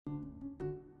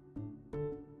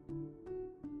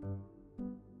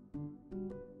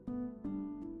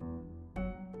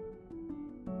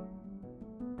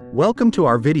Welcome to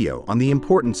our video on the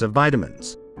importance of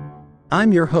vitamins.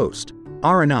 I'm your host,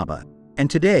 Aranaba,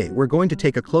 and today we're going to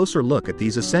take a closer look at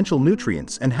these essential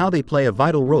nutrients and how they play a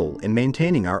vital role in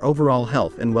maintaining our overall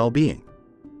health and well-being.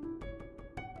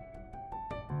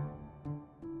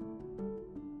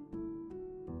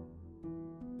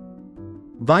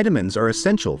 Vitamins are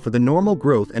essential for the normal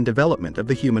growth and development of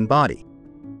the human body.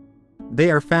 They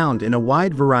are found in a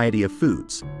wide variety of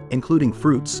foods, including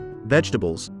fruits,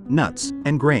 vegetables, nuts,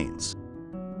 and grains.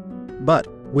 But,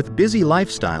 with busy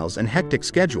lifestyles and hectic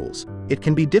schedules, it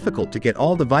can be difficult to get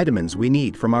all the vitamins we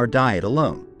need from our diet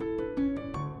alone.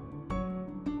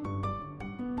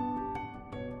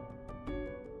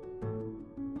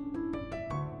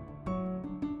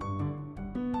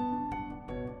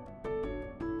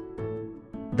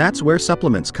 That's where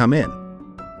supplements come in.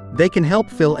 They can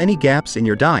help fill any gaps in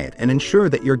your diet and ensure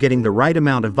that you're getting the right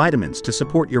amount of vitamins to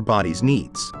support your body's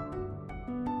needs.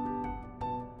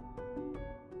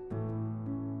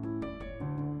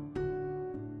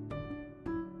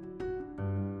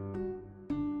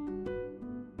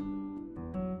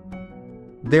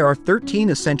 There are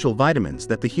 13 essential vitamins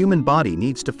that the human body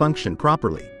needs to function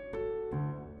properly.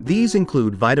 These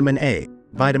include vitamin A,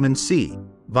 vitamin C,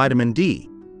 vitamin D,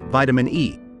 vitamin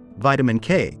E, vitamin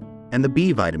K, and the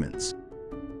B vitamins.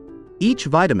 Each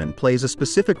vitamin plays a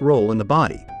specific role in the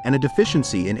body, and a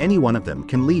deficiency in any one of them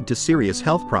can lead to serious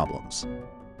health problems.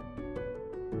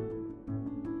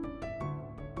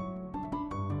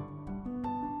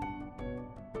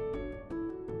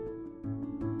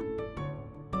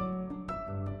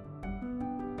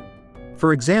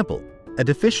 For example, a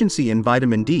deficiency in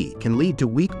vitamin D can lead to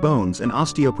weak bones and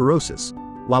osteoporosis,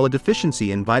 while a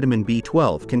deficiency in vitamin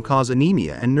B12 can cause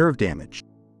anemia and nerve damage.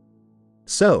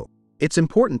 So, it's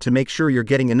important to make sure you're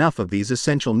getting enough of these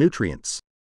essential nutrients.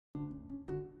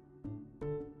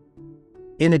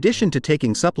 In addition to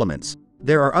taking supplements,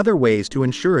 there are other ways to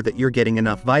ensure that you're getting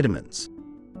enough vitamins.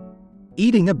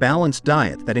 Eating a balanced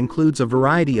diet that includes a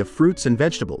variety of fruits and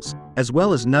vegetables, as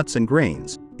well as nuts and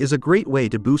grains, is a great way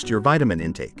to boost your vitamin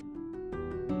intake.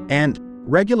 And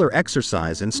regular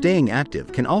exercise and staying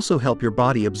active can also help your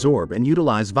body absorb and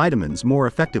utilize vitamins more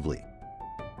effectively.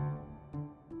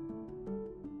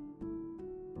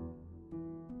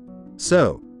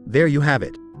 So, there you have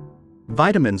it.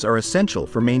 Vitamins are essential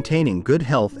for maintaining good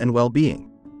health and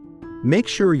well-being. Make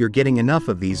sure you're getting enough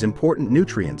of these important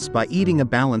nutrients by eating a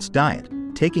balanced diet,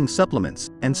 taking supplements,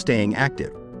 and staying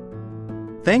active.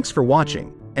 Thanks for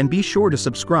watching, and be sure to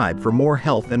subscribe for more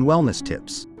health and wellness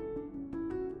tips.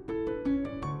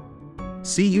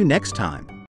 See you next time.